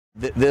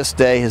This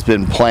day has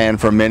been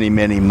planned for many,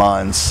 many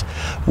months.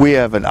 We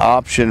have an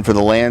option for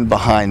the land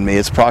behind me.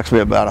 It's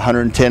approximately about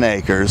 110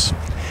 acres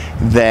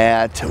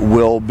that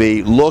will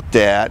be looked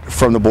at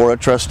from the Board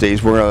of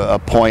Trustees. We're going to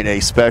appoint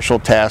a special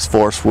task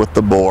force with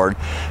the board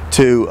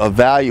to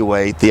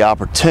evaluate the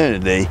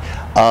opportunity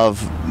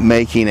of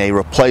making a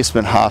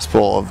replacement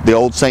hospital of the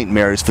old St.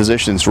 Mary's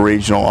Physicians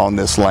Regional on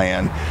this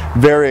land.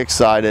 Very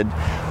excited.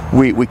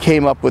 We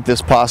came up with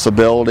this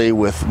possibility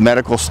with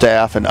medical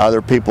staff and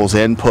other people's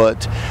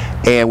input,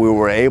 and we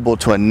were able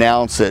to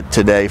announce it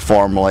today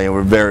formally, and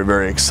we're very,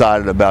 very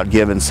excited about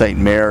giving St.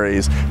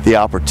 Mary's the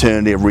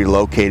opportunity of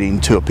relocating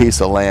to a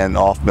piece of land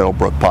off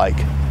Middlebrook Pike.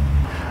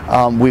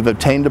 We've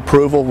obtained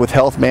approval with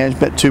health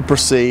management to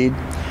proceed.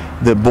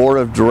 The board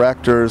of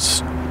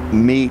directors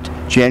meet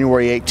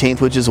January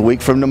 18th, which is a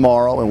week from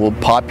tomorrow, and we'll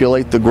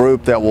populate the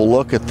group that will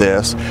look at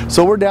this.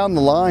 So we're down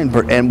the line,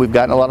 and we've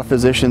gotten a lot of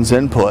physicians'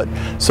 input.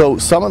 So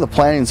some of the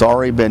planning's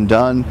already been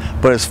done,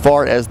 but as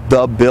far as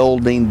the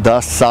building,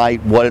 the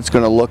site, what it's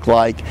going to look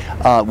like,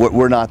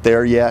 we're not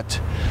there yet.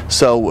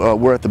 So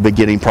we're at the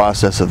beginning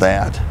process of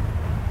that.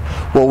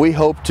 What we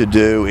hope to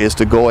do is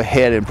to go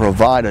ahead and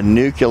provide a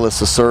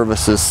nucleus of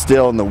services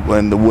still in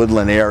the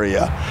Woodland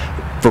area,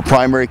 for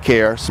primary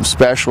care, some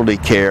specialty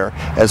care,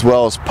 as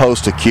well as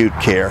post-acute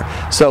care.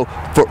 So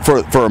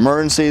for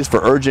emergencies,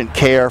 for urgent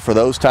care, for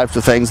those types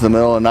of things in the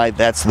middle of the night,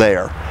 that's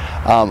there.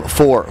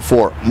 For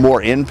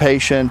more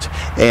inpatient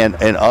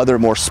and other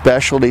more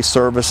specialty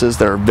services,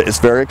 it's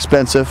very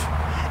expensive,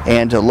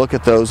 and to look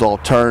at those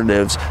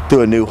alternatives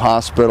through a new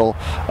hospital,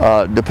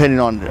 depending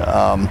on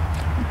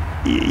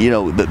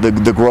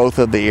the growth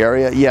of the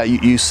area, yeah,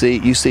 you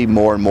see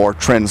more and more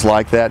trends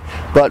like that.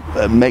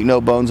 But make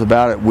no bones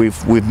about it,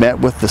 we've met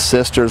with the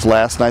sisters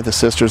last night, the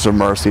Sisters of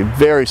Mercy,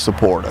 very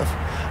supportive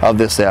of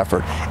this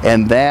effort,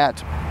 and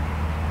that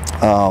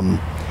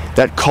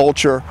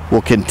culture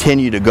will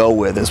continue to go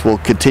with us. We'll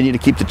continue to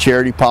keep the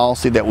charity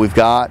policy that we've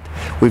got.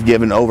 We've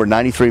given over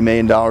 $93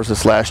 million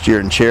this last year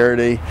in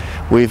charity.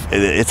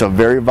 It's a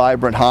very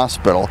vibrant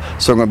hospital,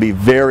 so we're going to be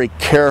very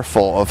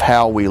careful of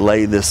how we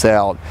lay this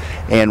out.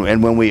 And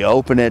when we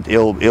open it,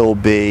 it'll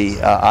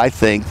be, I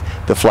think,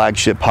 the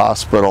flagship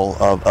hospital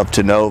of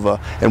Tennova,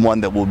 and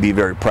one that we'll be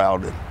very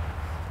proud of.